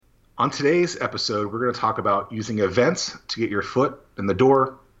On today's episode, we're going to talk about using events to get your foot in the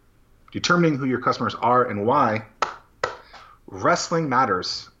door, determining who your customers are and why, wrestling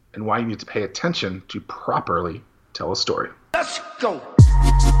matters, and why you need to pay attention to properly tell a story. Let's go.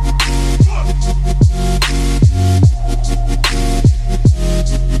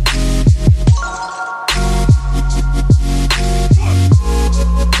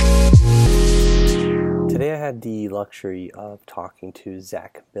 Today I had the luxury of talking to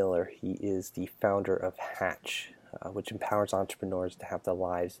Zach Miller. He is the founder of Hatch, which empowers entrepreneurs to have the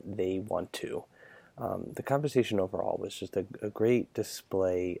lives they want to. The conversation overall was just a great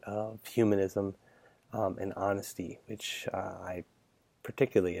display of humanism and honesty, which I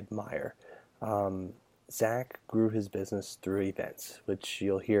particularly admire. Zach grew his business through events, which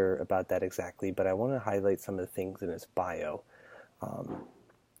you'll hear about that exactly, but I want to highlight some of the things in his bio.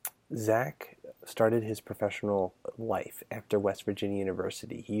 Zach started his professional life after West Virginia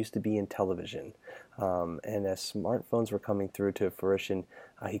University. He used to be in television, and as smartphones were coming through to fruition,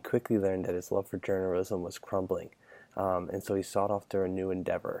 he quickly learned that his love for journalism was crumbling, and so he sought after a new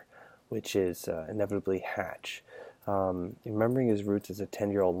endeavor, which is inevitably Hatch. Remembering his roots as a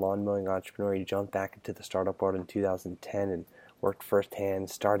 10-year-old lawn mowing entrepreneur, he jumped back into the startup world in 2010 and worked firsthand,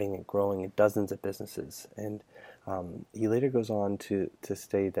 starting and growing dozens of businesses. And he later goes on to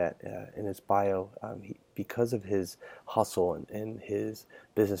say that in his bio, because of his hustle and his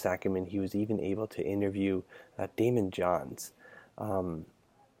business acumen, he was even able to interview Damon Johns.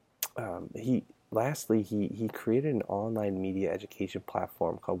 Lastly, he created an online media education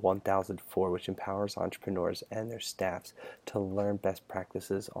platform called 1004, which empowers entrepreneurs and their staffs to learn best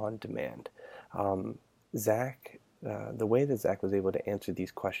practices on demand. The way that Zach was able to answer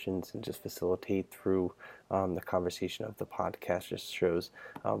these questions and just facilitate through the conversation of the podcast just shows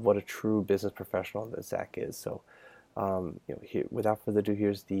what a true business professional that Zach is. So, without further ado,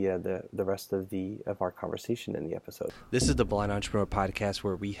 here's the rest of our conversation in the episode. This is the Blind Entrepreneur Podcast,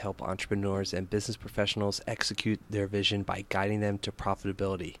 where we help entrepreneurs and business professionals execute their vision by guiding them to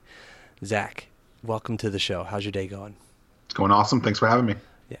profitability. Zach, welcome to the show. How's your day going? It's going awesome. Thanks for having me.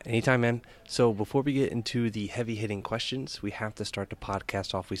 Yeah, anytime, man. So before we get into the heavy-hitting questions, we have to start the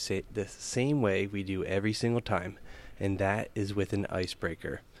podcast off. We say the same way we do every single time, and that is with an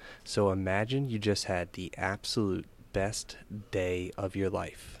icebreaker. So imagine you just had the absolute best day of your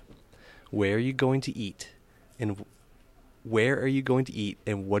life. Where are you going to eat? And what are you going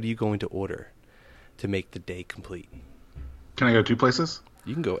to order to make the day complete? Can I go two places?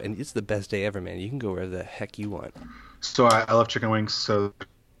 You can go, and it's the best day ever, man. You can go wherever the heck you want. So I love chicken wings, so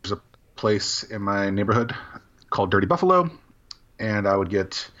there's a place in my neighborhood called Dirty Buffalo, and I would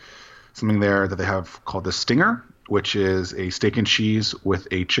get something there that they have called the Stinger, which is a steak and cheese with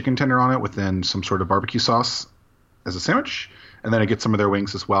a chicken tender on it with then some sort of barbecue sauce as a sandwich, and then I get some of their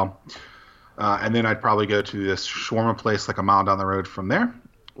wings as well. And then I'd probably go to this shawarma place like a mile down the road from there,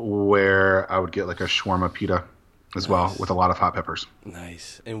 where I would get like a shawarma pita as well with a lot of hot peppers.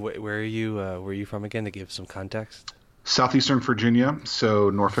 Nice. And where are you from again, to give some context? Southeastern Virginia, so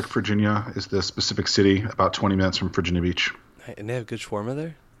Norfolk, Virginia is the specific city, about 20 minutes from Virginia Beach. And they have good shawarma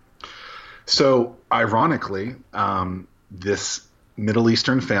there? So, ironically, this Middle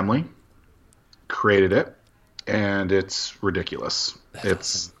Eastern family created it, and it's ridiculous.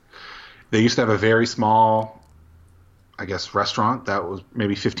 Awesome. They used to have a very small, I guess, restaurant that was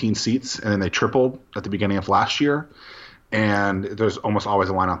maybe 15 seats, and then they tripled at the beginning of last year, and there's almost always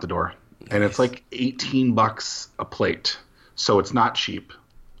a line out the door. And it's like $18 a plate, so it's not cheap,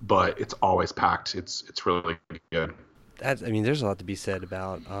 but it's always packed. It's really good. There's a lot to be said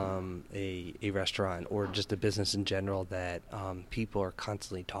about a restaurant or just a business in general that people are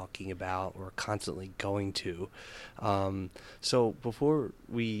constantly talking about or constantly going to. So before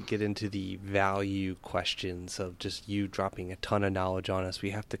we get into the value questions of just you dropping a ton of knowledge on us, we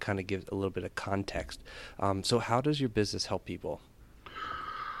have to kind of give a little bit of context. So how does your business help people?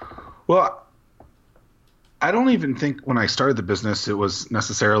 Well, I don't even think when I started the business it was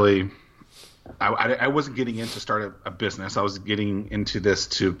necessarily I wasn't getting in to start a business. I was getting into this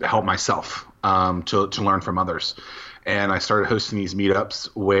to help myself, to learn from others. And I started hosting these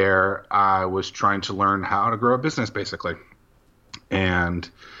meetups where I was trying to learn how to grow a business, basically. And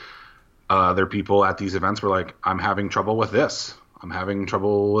there are people at these events were like, I'm having trouble with this. I'm having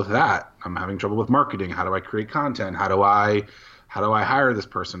trouble with that. I'm having trouble with marketing. How do I create content? How do I hire this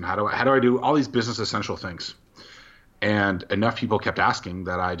person? How do I do all these business essential things? And enough people kept asking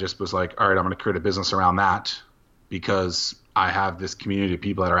that I just was like, all right, I'm going to create a business around that because I have this community of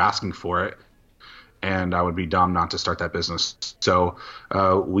people that are asking for it, and I would be dumb not to start that business. So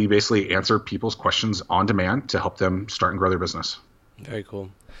we basically answer people's questions on demand to help them start and grow their business. Very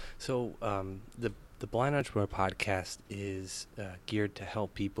cool. So the Blind Entrepreneur podcast is geared to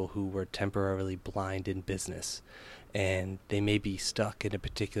help people who were temporarily blind in business, and they may be stuck in a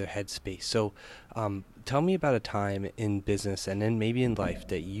particular headspace. So tell me about a time in business and then maybe in life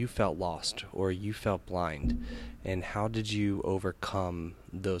that you felt lost or you felt blind, and how did you overcome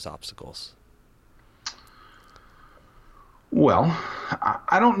those obstacles? Well,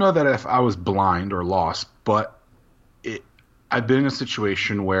 I don't know that if I was blind or lost, but I've been in a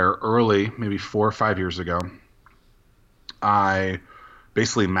situation where early, maybe 4 or 5 years ago, I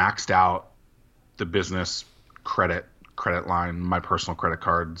basically maxed out the business credit line, my personal credit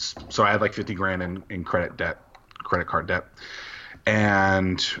cards. So I had like 50 grand in credit card debt.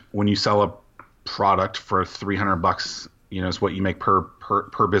 And when you sell a product for $300, is what you make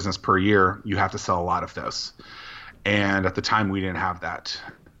per business per year, you have to sell a lot of those. And at the time we didn't have that,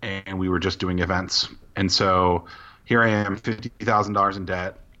 and we were just doing events. And so here I am, $50,000 in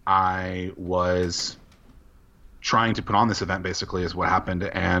debt. I was trying to put on this event, basically, is what happened,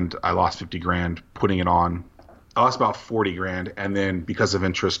 and I lost 50 grand putting it on. I lost about 40 grand, and then because of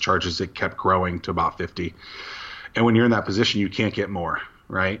interest charges, it kept growing to about 50. And when you're in that position, you can't get more,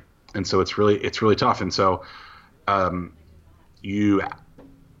 right? And so it's really tough. And so you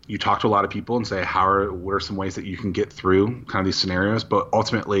talk to a lot of people and say, what are some ways that you can get through kind of these scenarios? But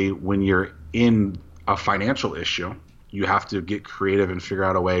ultimately, when you're in a financial issue, you have to get creative and figure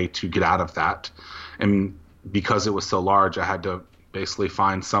out a way to get out of that. And because it was so large, I had to basically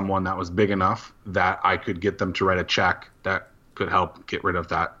find someone that was big enough that I could get them to write a check that could help get rid of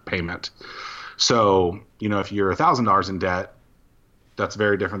that payment. So, if you're $1,000 in debt, that's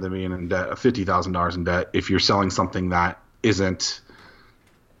very different than being in debt of $50,000 in debt if you're selling something that isn't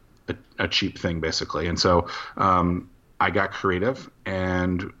a cheap thing, basically. And so I got creative,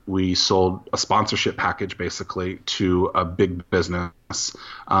 and we sold a sponsorship package basically to a big business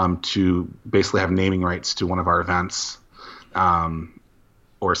to basically have naming rights to one of our events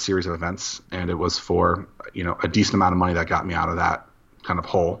or a series of events. And it was for, a decent amount of money that got me out of that kind of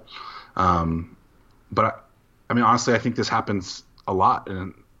hole. But honestly, I think this happens a lot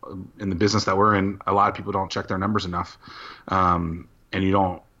in the business that we're in. A lot of people don't check their numbers enough. And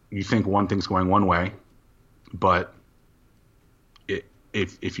you think one thing's going one way, but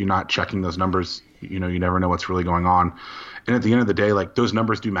if you're not checking those numbers, you never know what's really going on. And at the end of the day, like, those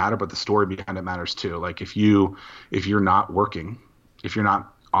numbers do matter, but the story behind it matters too. Like, if you're not working, if you're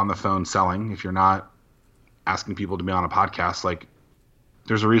not on the phone selling, if you're not asking people to be on a podcast, like,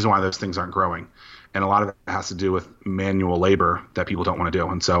 there's a reason why those things aren't growing. And a lot of it has to do with manual labor that people don't want to do.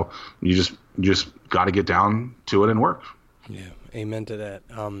 And so you just got to get down to it and work. Yeah. Amen to that.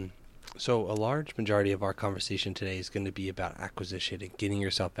 So a large majority of our conversation today is going to be about acquisition and getting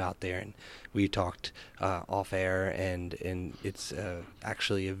yourself out there. And we talked off air, and it's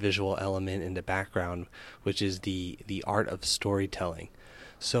actually a visual element in the background, which is the art of storytelling.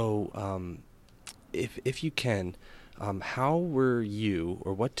 So if you can, how were you,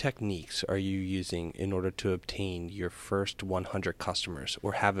 or what techniques are you using in order to obtain your first 100 customers,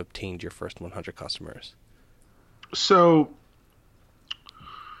 or have obtained your first 100 customers? So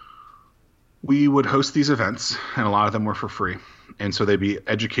we would host these events, and a lot of them were for free. And so they'd be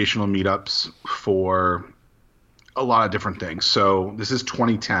educational meetups for a lot of different things. So this is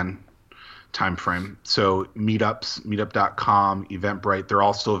 2010 timeframe. So meetups, meetup.com, Eventbrite, they're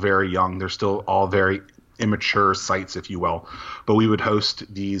all still very young. They're still all very immature sites, if you will. But we would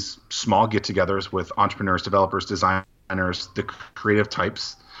host these small get-togethers with entrepreneurs, developers, designers, the creative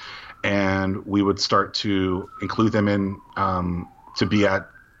types. And we would start to include them in to be at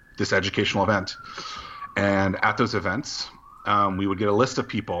this educational event. And at those events, we would get a list of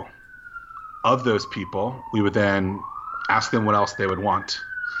people. Of those people, we would then ask them what else they would want.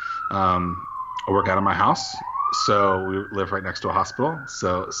 I work out of my house, so we live right next to a hospital.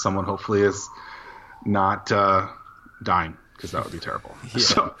 So someone hopefully is not dying, because that would be terrible.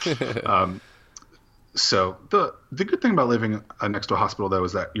 Yeah. So the good thing about living next to a hospital, though,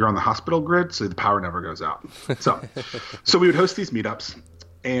 is that you're on the hospital grid, so the power never goes out. So we would host these meetups,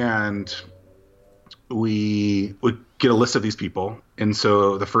 and we would get a list of these people. And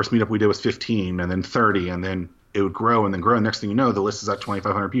so the first meetup we did was 15, and then 30, and then it would grow and then grow. And next thing you know, the list is at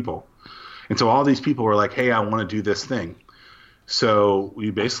 2,500 people. And so all these people were like, hey, I want to do this thing. So we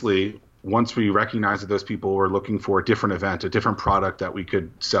basically, once we recognized that those people were looking for a different event, a different product that we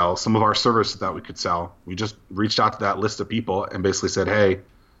could sell, some of our services that we could sell, we just reached out to that list of people and basically said, hey,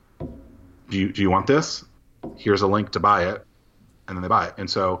 do you want this? Here's a link to buy it. And then they buy it. And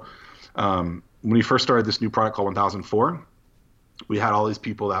so when we first started this new product called 1004, we had all these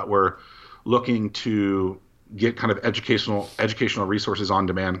people that were looking to get kind of educational resources on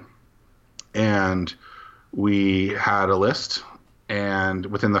demand. And we had a list, and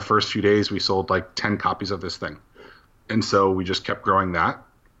within the first few days we sold like 10 copies of this thing. And so we just kept growing that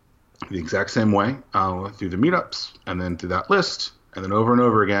the exact same way, through the meetups, and then through that list, and then over and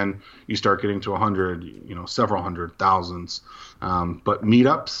over again you start getting to 100, several hundred, thousands. But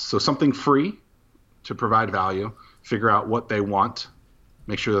meetups, so something free to provide value, figure out what they want,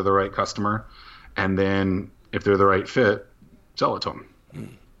 make sure they're the right customer, and then if they're the right fit, sell it to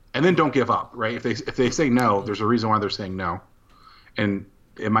them. And then don't give up, right? If they say no, there's a reason why they're saying no. And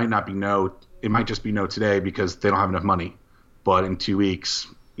it might not be no. It might just be no today because they don't have enough money. But in 2 weeks,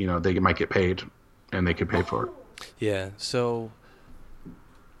 they might get paid, and they could pay for it. Yeah. So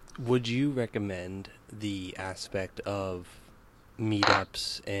would you recommend the aspect of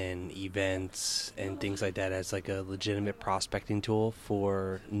meetups and events and things like that as like a legitimate prospecting tool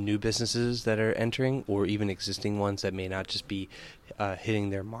for new businesses that are entering, or even existing ones that may not just be hitting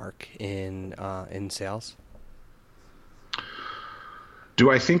their mark in sales? Do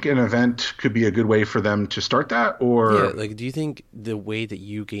I think an event could be a good way for them to start that? Or yeah, like, do you think the way that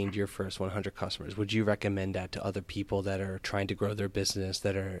you gained your first 100 customers, would you recommend that to other people that are trying to grow their business,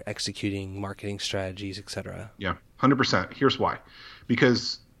 that are executing marketing strategies, etc.? Yeah, 100%. Here's why.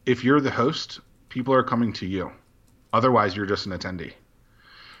 Because if you're the host, people are coming to you. Otherwise, you're just an attendee.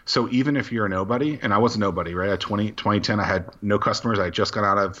 So even if you're a nobody, and I was a nobody, right? At 2010, I had no customers. I just got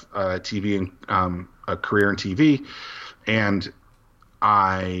out of TV and a career in TV, and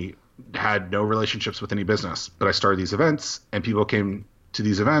I had no relationships with any business. But I started these events, and people came to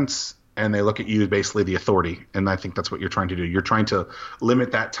these events, and they look at you as basically the authority. And I think that's what you're trying to do. You're trying to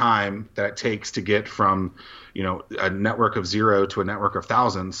limit that time that it takes to get from, a network of 0 to a network of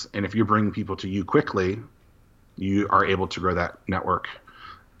thousands. And if you bring people to you quickly, you are able to grow that network.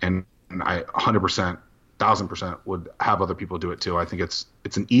 And I 100%, 1,000% would have other people do it too. I think it's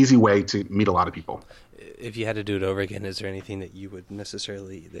an easy way to meet a lot of people. If you had to do it over again, is there anything that you would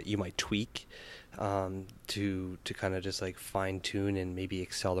that you might tweak to kind of just like fine tune and maybe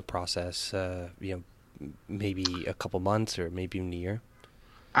excel the process? Maybe a couple months or maybe even a year.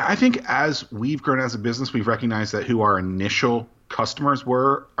 I think as we've grown as a business, we've recognized that who our initial customers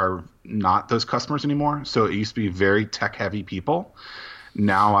are not those customers anymore. So it used to be very tech heavy people.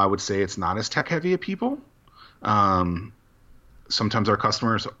 Now I would say it's not as tech heavy of people. Sometimes our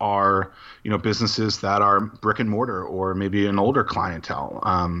customers are, businesses that are brick and mortar, or maybe an older clientele,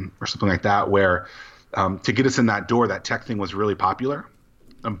 or something like that, where to get us in that door, that tech thing was really popular.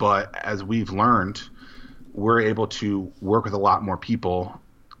 But as we've learned, we're able to work with a lot more people.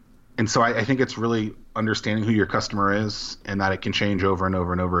 And so I think it's really understanding who your customer is, and that it can change over and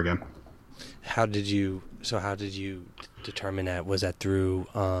over and over again. How did you determine that? Was that through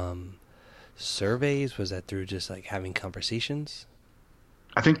surveys? Was that through just like having conversations?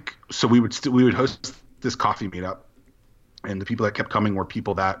 I think so. We would host this coffee meetup, and the people that kept coming were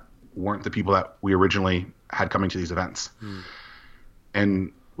people that weren't the people that we originally had coming to these events.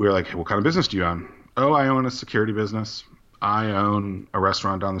 And we were like, hey, what kind of business do you own? Oh, I own a security business. I own a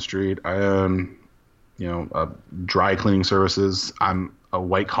restaurant down the street. I own, dry cleaning services. I'm a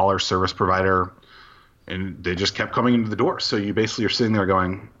white collar service provider. And they just kept coming into the door. So you basically are sitting there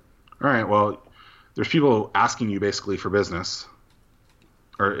going, all right, well, there's people asking you basically for business,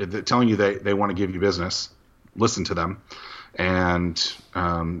 or telling you they want to give you business. Listen to them. And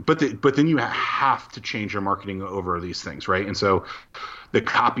but then you have to change your marketing over these things, right? And so the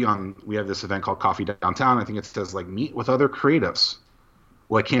copy we have this event called Coffee Downtown. I think it says like meet with other creatives.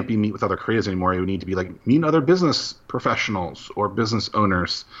 Well, it can't be meet with other creatives anymore. It would need to be like meet other business professionals or business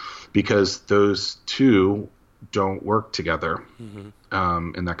owners, because those two don't work together in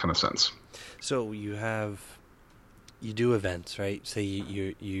that kind of sense. So you do events, right? Say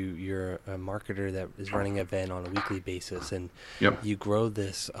you're a marketer that is running an event on a weekly basis, and you grow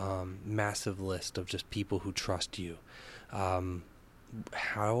this massive list of just people who trust you.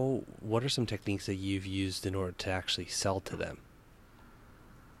 What are some techniques that you've used in order to actually sell to them?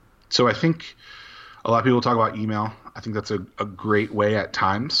 So I think a lot of people talk about email. I think that's a great way at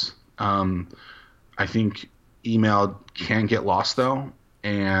times. I think email can get lost though.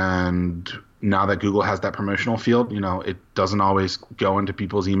 And now that Google has that promotional field, it doesn't always go into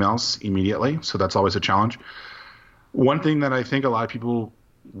people's emails immediately. So that's always a challenge. One thing that I think a lot of people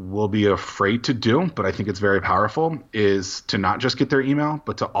will be afraid to do, but I think it's very powerful, is to not just get their email,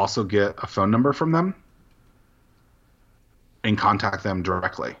 but to also get a phone number from them and contact them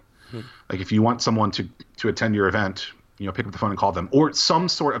directly. Like if you want someone to attend your event, pick up the phone and call them, or some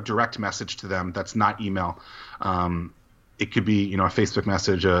sort of direct message to them that's not email. It could be, a Facebook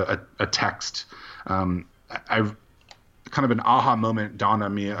message, a text, I've kind of an aha moment dawned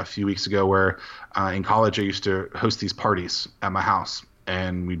on me a few weeks ago where in college I used to host these parties at my house,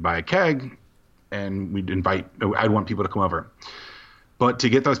 and we'd buy a keg and I'd want people to come over. But to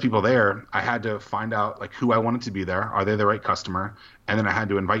get those people there, I had to find out like who I wanted to be there. Are they the right customer? And then I had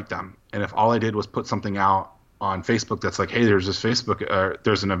to invite them. And if all I did was put something out on Facebook that's like, hey, there's this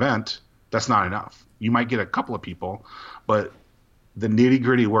there's an event, that's not enough. You might get a couple of people, but the nitty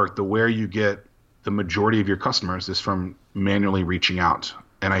gritty work, the where you get the majority of your customers is from manually reaching out.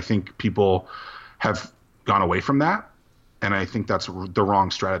 And I think people have gone away from that. And I think that's the wrong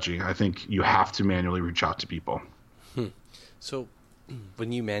strategy. I think you have to manually reach out to people. So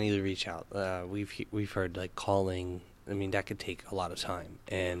when you manually reach out, we've heard like calling. I mean, that could take a lot of time,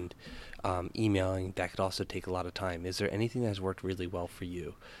 and emailing, that could also take a lot of time. Is there anything that's worked really well for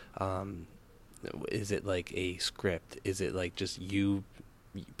you? Is it like a script? Is it like just you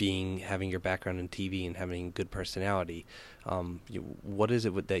having your background in TV and having good personality? What is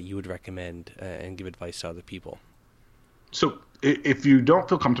it that you would recommend and give advice to other people? So if you don't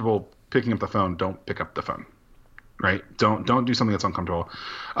feel comfortable picking up the phone, don't pick up the phone. Right? Don't do something that's uncomfortable.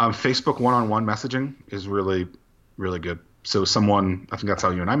 Facebook one-on-one messaging is really, really good. So someone, I think that's how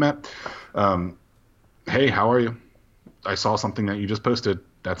you and I met. Hey, how are you? I saw something that you just posted.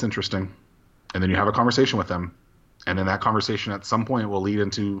 That's interesting. And then you have a conversation with them. And then that conversation at some point will lead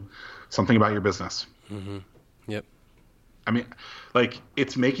into something about your business. Mm-hmm. Yep. I mean, like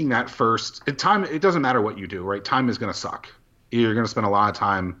it's making that first time. It doesn't matter what you do, right? Time is going to suck. You're going to spend a lot of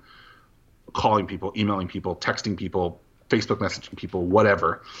time calling people, emailing people, texting people, Facebook messaging people,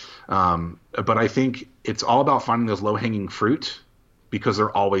 whatever. But I think it's all about finding those low-hanging fruit because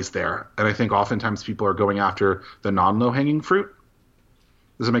they're always there. And I think oftentimes people are going after the non-low-hanging fruit.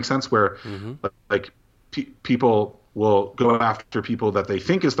 Does it make sense? Where like people will go after people that they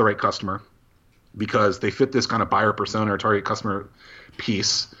think is the right customer because they fit this kind of buyer persona or target customer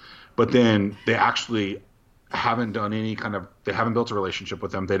piece, but then they actually haven't done they haven't built a relationship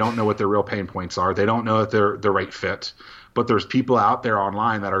with them. They don't know what their real pain points are. They don't know that they're the right fit. But there's people out there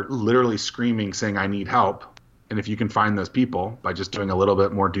online that are literally screaming saying, I need help. And if you can find those people by just doing a little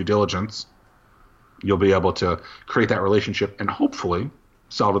bit more due diligence, you'll be able to create that relationship and hopefully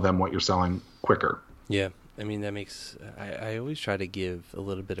sell to them what you're selling quicker. Yeah. I mean, that makes, I always try to give a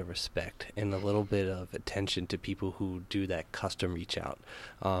little bit of respect and a little bit of attention to people who do that custom reach out.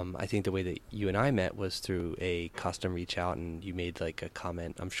 I think the way that you and I met was through a custom reach out, and you made like a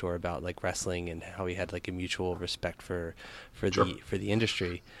comment, I'm sure, about like wrestling and how we had like a mutual respect for the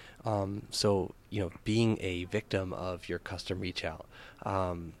industry. So, being a victim of your custom reach out,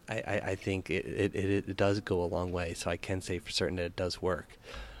 I think it does go a long way. So I can say for certain that it does work.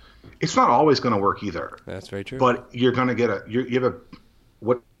 It's not always going to work either. That's very true. But you're going to get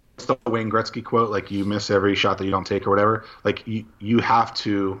what's the Wayne Gretzky quote? Like, you miss every shot that you don't take or whatever. Like you have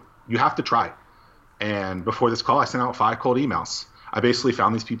to try. And before this call, I sent out 5 cold emails. I basically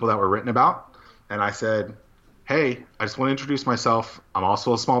found these people that were written about, and I said, hey, I just want to introduce myself. I'm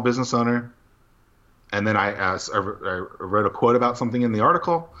also a small business owner. And then I wrote a quote about something in the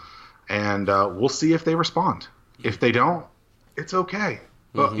article, and we'll see if they respond. If they don't, it's okay.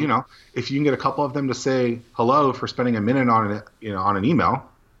 But if you can get a couple of them to say hello for spending a minute on it, on an email,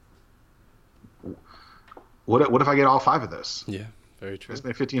 what if I get all 5 of those? Yeah, very true. It's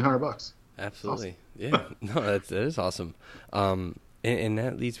made $1,500. Absolutely. Awesome. Yeah. No, that is awesome. And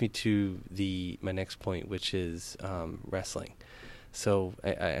that leads me to my next point, which is wrestling. So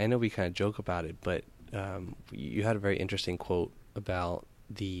I know we kind of joke about it, but you had a very interesting quote about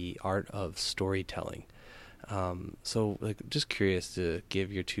the art of storytelling. So just curious to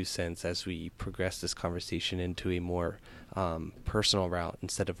give your 2 cents as we progress this conversation into a more personal route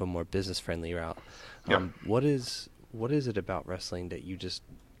instead of a more business-friendly route. What is it about wrestling that you just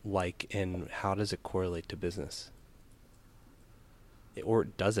like, and how does it correlate to business? Or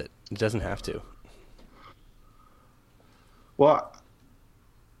does it? It doesn't have to. Well,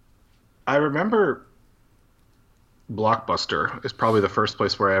 I remember Blockbuster is probably the first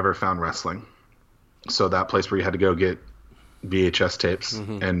place where I ever found wrestling. So that place where you had to go get VHS tapes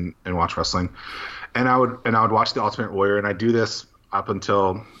and watch wrestling. And I would watch The Ultimate Warrior, and I do this up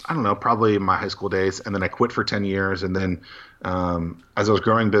until, I don't know, probably my high school days. And then I quit for 10 years. And then as I was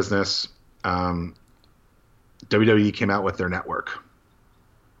growing business, WWE came out with their network,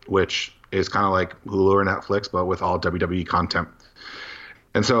 which is kind of like Hulu or Netflix, but with all WWE content.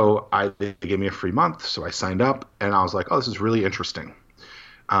 And so they gave me a free month. So I signed up, and I was like, oh, this is really interesting.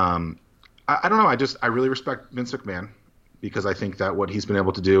 I don't know. I really respect Vince McMahon because I think that what he's been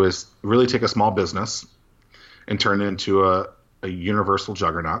able to do is really take a small business and turn it into a universal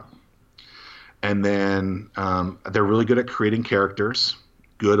juggernaut. And then they're really good at creating characters,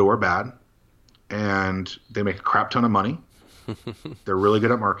 good or bad, and they make a crap ton of money. They're really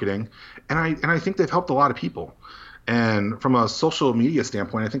good at marketing, and I think they've helped a lot of people. And from a social media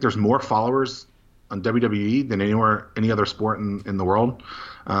standpoint, I think there's more followers on WWE than any other sport in the world.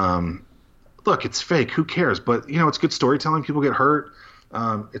 Look, it's fake. Who cares? But it's good storytelling. People get hurt.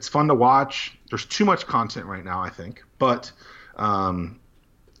 It's fun to watch. There's too much content right now, I think. But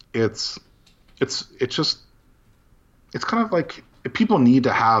it's kind of like people need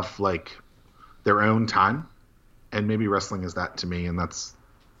to have like their own time, and maybe wrestling is that to me, and that's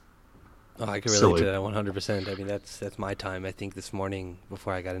I can relate silly. to that 100%. I mean, that's my time. I think this morning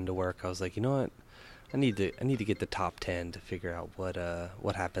before I got into work, I was like, you know what? I need to get the top 10 to figure out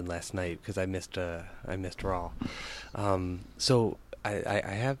what happened last night because I missed Raw. So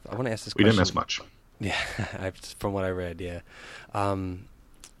I want to ask this We question. didn't miss much. Yeah, from what I read, yeah.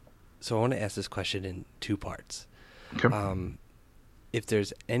 So I want to ask this question in two parts. Okay. If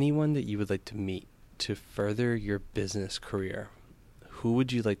there's anyone that you would like to meet to further your business career, who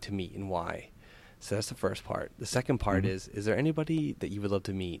would you like to meet and why? So that's the first part. The second part is there anybody that you would love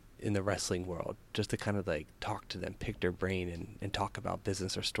to meet in the wrestling world just to kind of like talk to them, pick their brain and talk about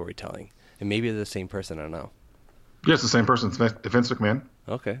business or storytelling? And maybe they're the same person, I don't know. Yeah, it's the same person. It's Vince McMahon.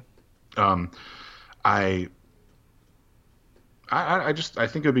 Okay. I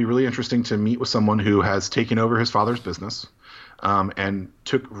think it would be really interesting to meet with someone who has taken over his father's business, and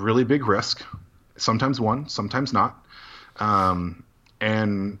took really big risk, sometimes won, sometimes not.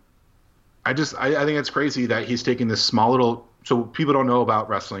 And I think it's crazy that he's taking this small little, so people don't know about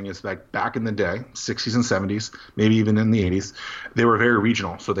wrestling is like back in the day, 60s and 70s, maybe even in the 80s, they were very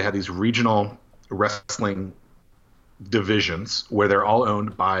regional. So they had these regional wrestling divisions where they're all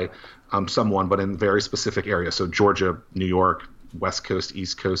owned by someone, but in very specific areas. So Georgia, New York, West Coast,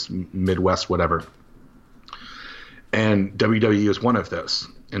 East Coast, Midwest, whatever. And WWE is one of those.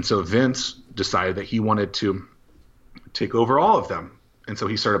 And so Vince decided that he wanted to take over all of them. And so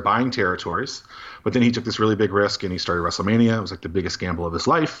he started buying territories. But then he took this really big risk and he started WrestleMania. It was like the biggest gamble of his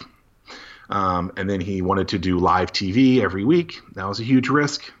life. And then he wanted to do live TV every week. That was a huge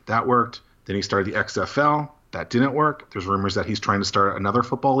risk. That worked. Then he started the XFL. That didn't work. There's rumors that he's trying to start another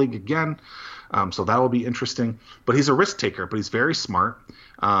football league again. So that will be interesting. But he's a risk taker, but he's very smart.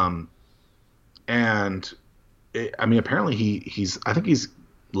 Apparently I think he's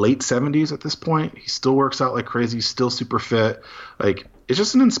late 70s at this point. He still works out like crazy. He's still super fit. Like, it's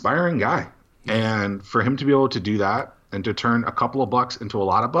just an inspiring guy. And for him to be able to do that and to turn a couple of bucks into a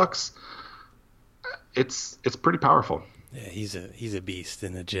lot of bucks, it's pretty powerful. Yeah, he's a beast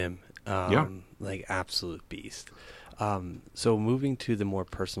in the gym. Like absolute beast. So moving to the more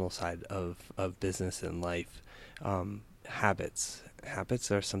personal side of business and life, habits. Habits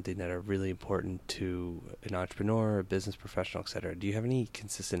are something that are really important to an entrepreneur, a business professional, etc. Do you have any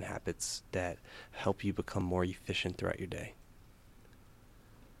consistent habits that help you become more efficient throughout your day?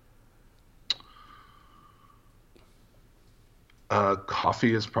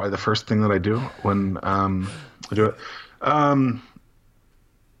 Coffee is probably the first thing that I do when I do it. I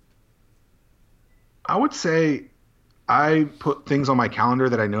would say I put things on my calendar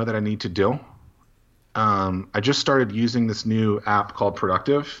that I know that I need to do. I just started using this new app called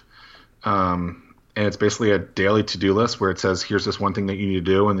Productive. And it's basically a daily to-do list where it says, here's this one thing that you need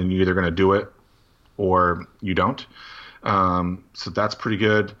to do, and then you're either going to do it or you don't. So that's pretty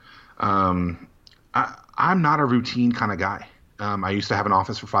good. I'm not a routine kind of guy. I used to have an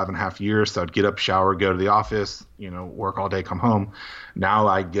office for 5.5 years, so I'd get up, shower, go to the office, work all day, come home. Now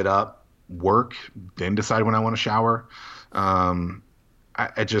I get up, work, then decide when I want to shower.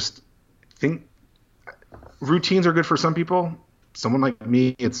 I just think routines are good for some people. Someone like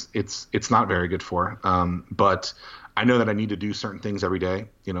me, it's not very good for. But I know that I need to do certain things every day.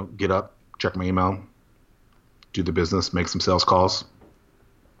 Get up, check my email, do the business, make some sales calls,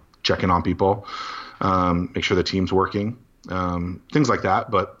 check in on people, make sure the team's working, things like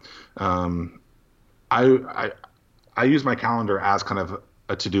that. But I use my calendar as kind of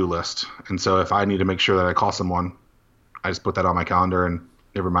a to-do list. And so if I need to make sure that I call someone, I just put that on my calendar and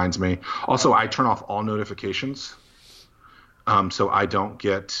it reminds me. Also, I turn off all notifications. So I don't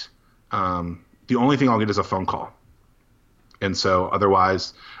get the only thing I'll get is a phone call. And so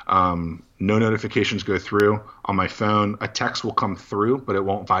otherwise, no notifications go through on my phone. A text will come through, but it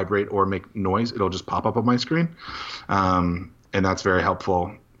won't vibrate or make noise. It'll just pop up on my screen. And that's very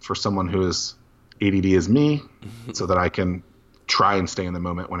helpful for someone who is ADD as me, so that I can try and stay in the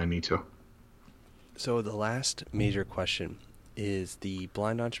moment when I need to. So the last major question is the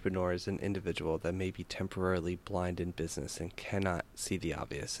blind entrepreneur is an individual that may be temporarily blind in business and cannot see the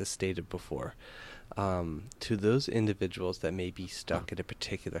obvious, as stated before. To those individuals that may be stuck in a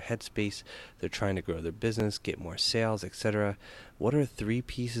particular headspace, they're trying to grow their business, get more sales, etc., what are 3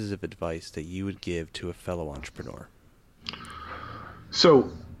 pieces of advice that you would give to a fellow entrepreneur? So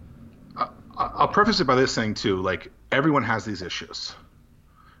I'll preface it by this saying too, like, everyone has these issues,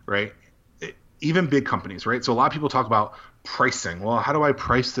 right? Even big companies, right? So a lot of people talk about pricing. Well, how do I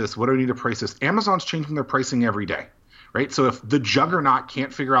price this? What do I need to price this? Amazon's changing their pricing every day, right? So if the juggernaut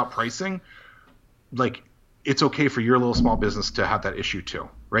can't figure out pricing, like, it's okay for your little small business to have that issue too,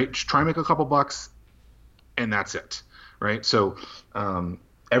 right? Just try and make a couple bucks and that's it, right? So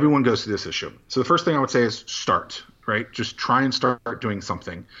everyone goes through this issue. So the first thing I would say is start, right? Just try and start doing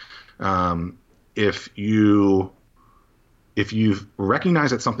something. If you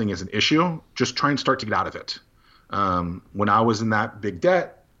recognize that something is an issue, just try and start to get out of it. When I was in that big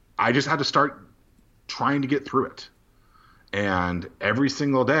debt, I just had to start trying to get through it. And every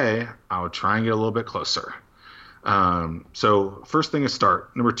single day, I would try and get a little bit closer. So first thing is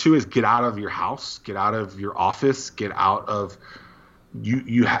start. Number 2 is get out of your house, get out of your office, get out of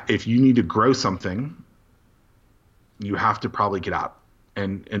if you need to grow something, you have to probably get out.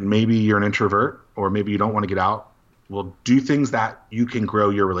 And maybe you're an introvert, or maybe you don't want to get out. Well, do things that you can grow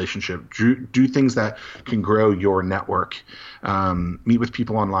your relationship. Do things that can grow your network. Meet with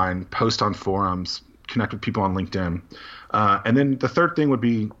people online, post on forums, connect with people on LinkedIn. And then the third thing would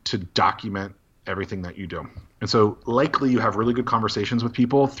be to document everything that you do. And so likely you have really good conversations with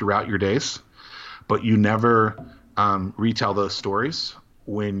people throughout your days, but you never retell those stories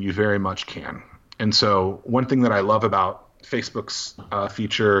when you very much can. And so one thing that I love about Facebook's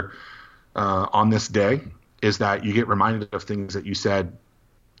feature on this day is that you get reminded of things that you said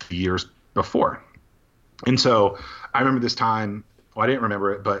years before. And so I remember this time, well, I didn't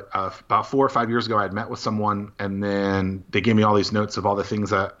remember it, but about 4 or 5 years ago, I had met with someone, and then they gave me all these notes of all the things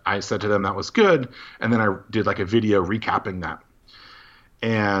that I said to them that was good. And then I did like a video recapping that.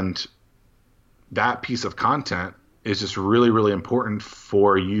 And that piece of content is just really, really important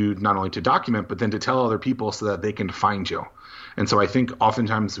for you not only to document, but then to tell other people so that they can find you. And so I think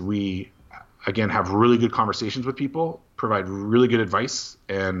oftentimes we, again, have really good conversations with people, provide really good advice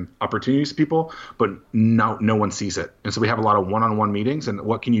and opportunities to people, but no one sees it. And so we have a lot of one-on-one meetings, and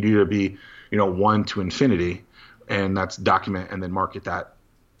what can you do to be, 1 to infinity? And that's document and then market that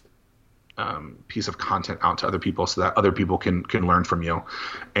piece of content out to other people so that other people can learn from you.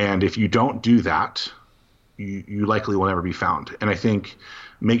 And if you don't do that, you likely will never be found. And I think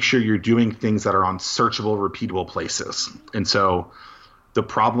make sure you're doing things that are on searchable, repeatable places. And so the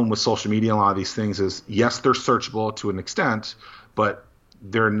problem with social media and a lot of these things is, yes, they're searchable to an extent, but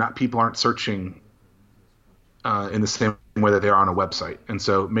people aren't searching in the same way that they are on a website. And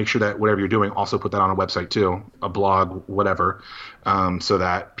so make sure that whatever you're doing, also put that on a website too, a blog, whatever, so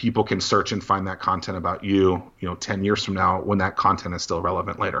that people can search and find that content about you, 10 years from now when that content is still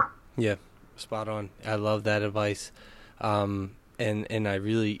relevant later. Yeah, spot on. I love that advice. And I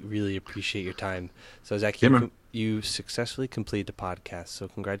really, really appreciate your time. So Zach, you successfully completed the podcast. So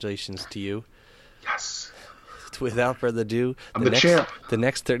congratulations to you. Yes. Without further ado, I'm the champ. The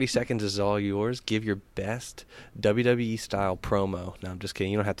next 30 seconds is all yours. Give your best WWE style promo. No, I'm just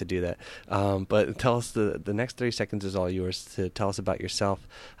kidding. You don't have to do that. But tell us the next 30 seconds is all yours to tell us about yourself,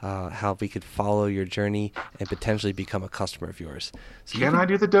 how we could follow your journey and potentially become a customer of yours. So can I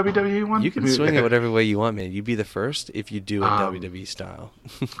do the WWE one? You can swing it whatever way you want, man. You be the first if you do a WWE style.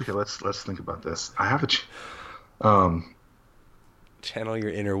 Okay, let's think about this. I have channel your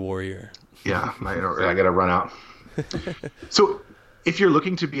inner warrior. Yeah, I got to run out. So if you're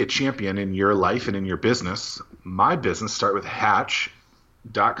looking to be a champion in your life and in your business, my business, Start With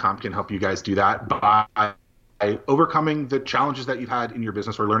Hatch.com, can help you guys do that by overcoming the challenges that you've had in your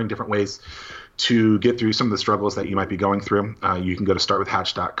business or learning different ways to get through some of the struggles that you might be going through. You can go to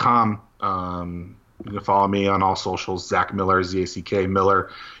startwithhatch.com. You can follow me on all socials, Zach Miller, Z-A-C-K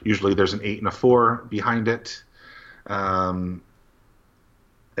Miller. Usually there's an 8 and a 4 behind it.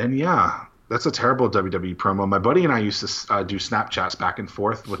 And yeah, that's a terrible WWE promo. My buddy and I used to do Snapchats back and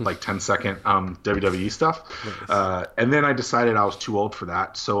forth with like 10-second WWE stuff. Nice. And then I decided I was too old for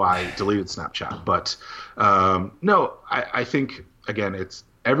that, so I deleted Snapchat. But no, I think, again, it's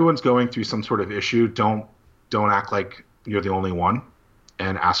everyone's going through some sort of issue. Don't act like you're the only one,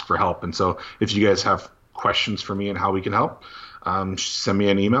 and ask for help. And so if you guys have questions for me and how we can help, send me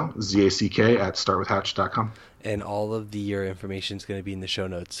an email, zack@startwithhatch.com. And all of your information is going to be in the show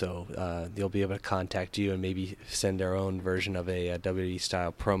notes, so you'll be able to contact you and maybe send our own version of a WWE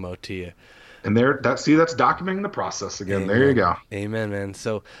style promo to you. And that's documenting the process again. Amen. There you go. Amen, man.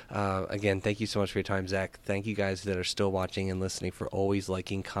 So, again, thank you so much for your time, Zach. Thank you guys that are still watching and listening for always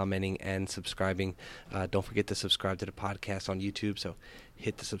liking, commenting, and subscribing. Don't forget to subscribe to the podcast on YouTube. So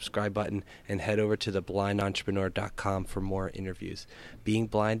hit the subscribe button and head over to theblindentrepreneur.com for more interviews. Being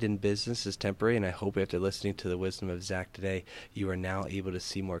blind in business is temporary, and I hope after listening to the wisdom of Zach today, you are now able to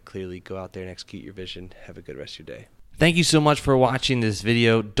see more clearly. Go out there and execute your vision. Have a good rest of your day. Thank you so much for watching this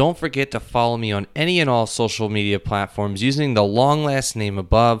video. Don't forget to follow me on any and all social media platforms using the long last name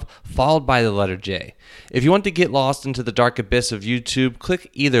above, followed by the letter J. If you want to get lost into the dark abyss of YouTube, click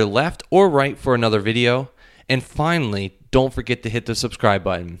either left or right for another video. And finally, don't forget to hit the subscribe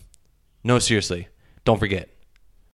button. No, seriously, don't forget.